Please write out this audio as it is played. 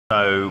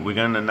So we're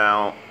going to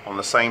now, on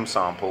the same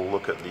sample,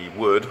 look at the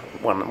wood,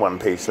 one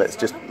piece. Let's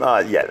just,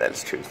 yeah,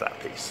 let's choose that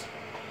piece.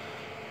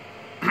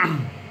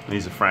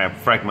 These are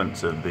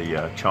fragments of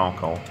the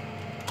charcoal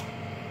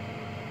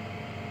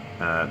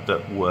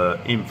that were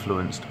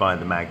influenced by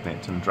the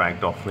magnet and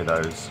dragged off with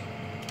those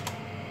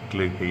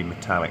gloopy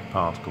metallic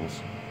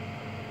particles.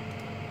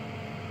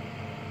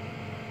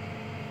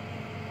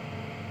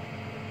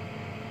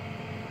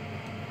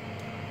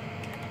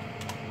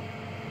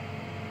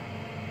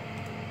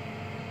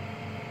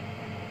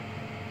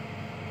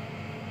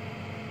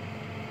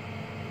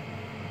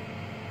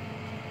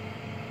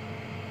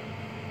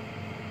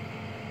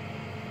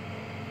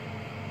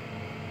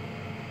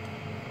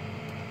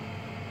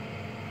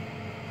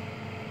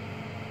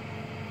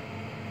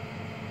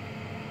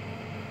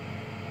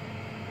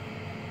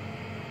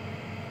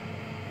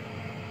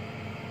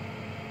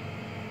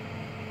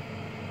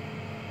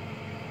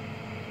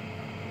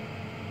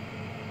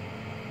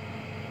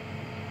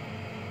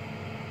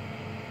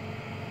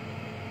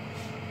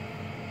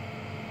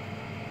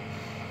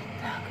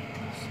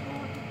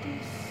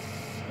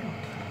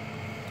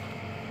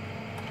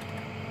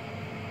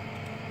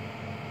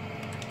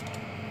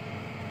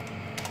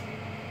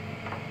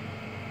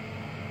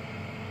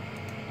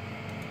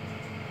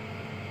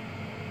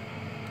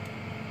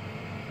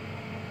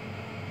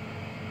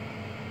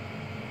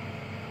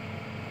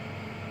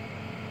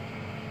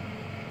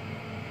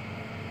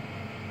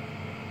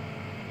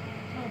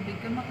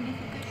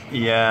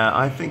 Yeah,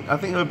 I think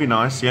it would be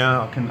nice.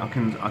 Yeah,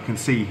 I can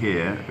see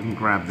here. I can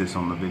grab this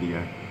on the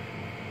video.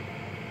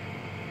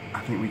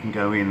 I think we can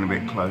go in a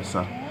bit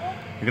closer.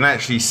 You can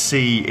actually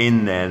see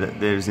in there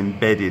that there's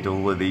embedded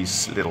all of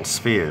these little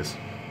spheres.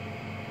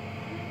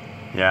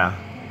 Yeah,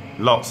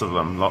 lots of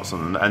them,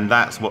 and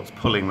that's what's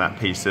pulling that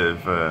piece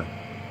of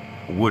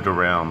wood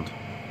around.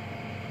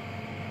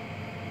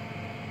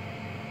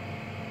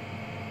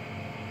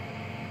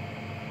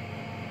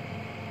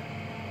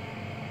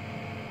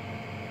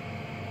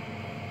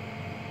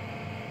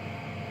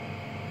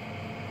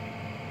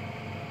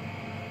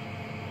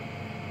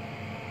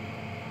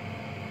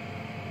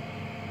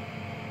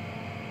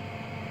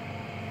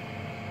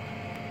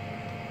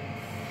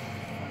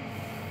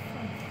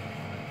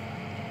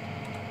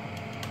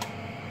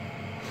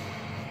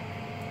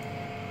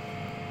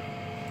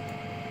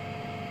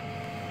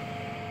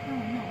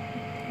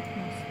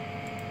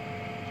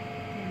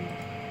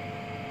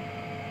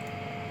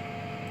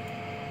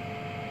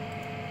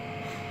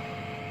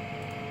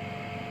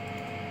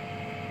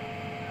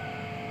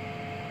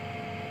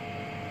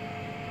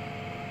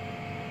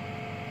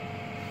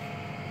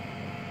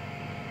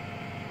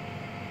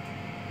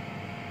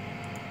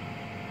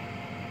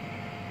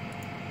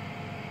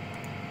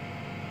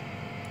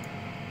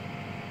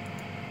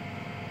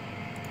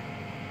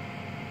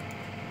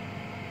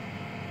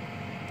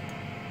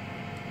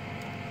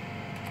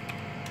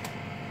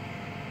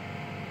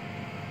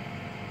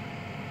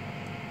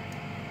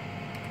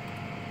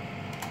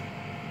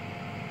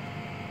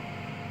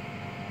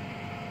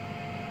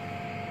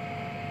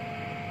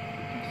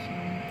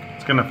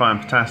 It's going to find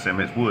potassium,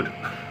 it's wood.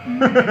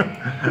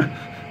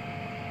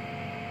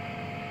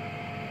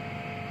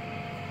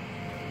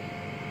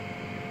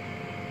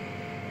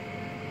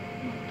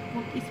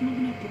 What is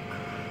magnetic?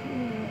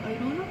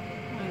 Iron?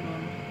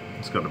 Iron.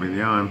 It's got to be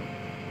the iron.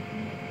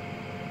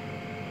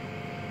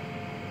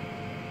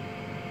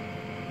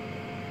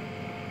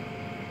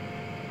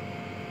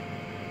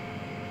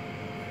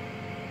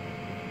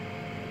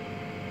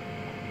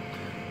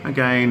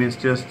 Again, it's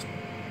just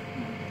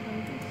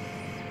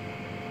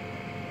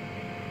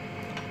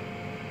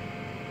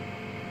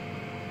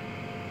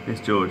it's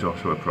George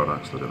Joshua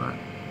products, look at that.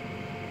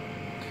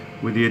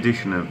 With the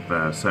addition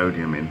of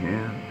sodium in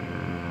here,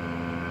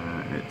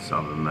 it's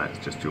other than that,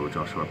 it's just George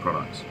Joshua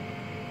products.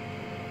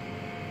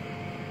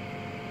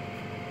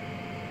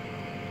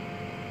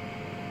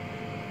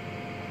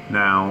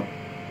 Now,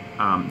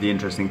 the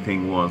interesting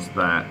thing was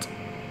that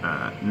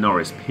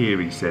Norris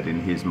Peary said in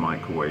his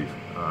microwave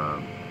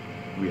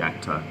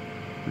reactor,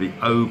 the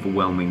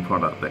overwhelming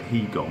product that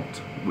he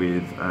got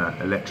with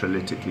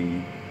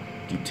electrolytically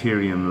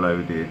deuterium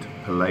loaded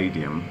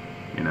palladium,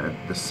 you know,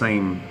 the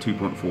same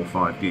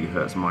 2.45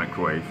 gigahertz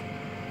microwave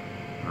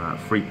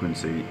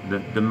frequency,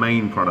 the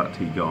main product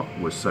he got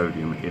was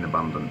sodium in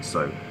abundance.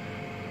 So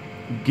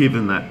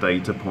given that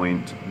data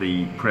point,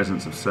 the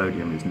presence of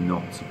sodium is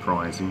not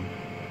surprising.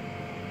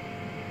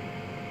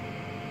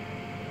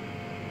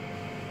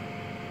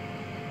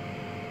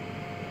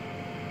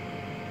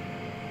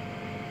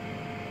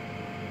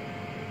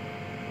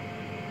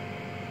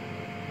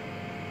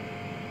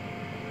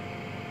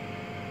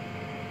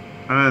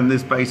 And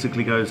this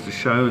basically goes to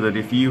show that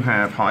if you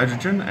have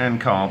hydrogen and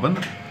carbon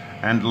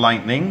and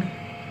lightning,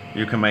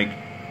 you can make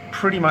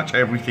pretty much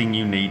everything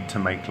you need to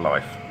make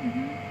life.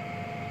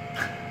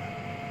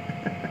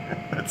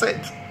 That's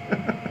it.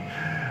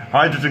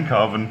 Hydrogen,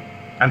 carbon,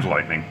 and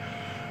lightning.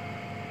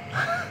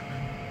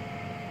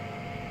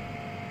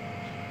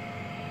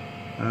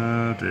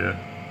 Oh dear.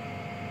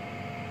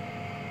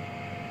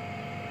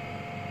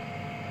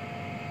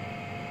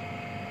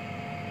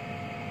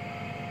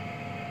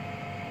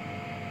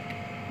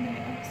 They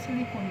are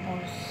silicone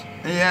balls.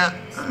 Yeah,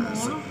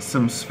 Small.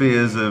 some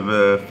spheres of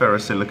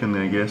ferrosilicon,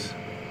 I guess.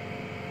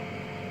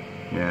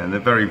 Yeah, and they're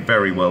very,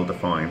 very well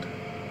defined.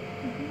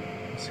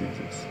 Mm-hmm. Let's see if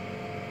it's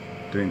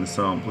doing the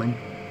sampling.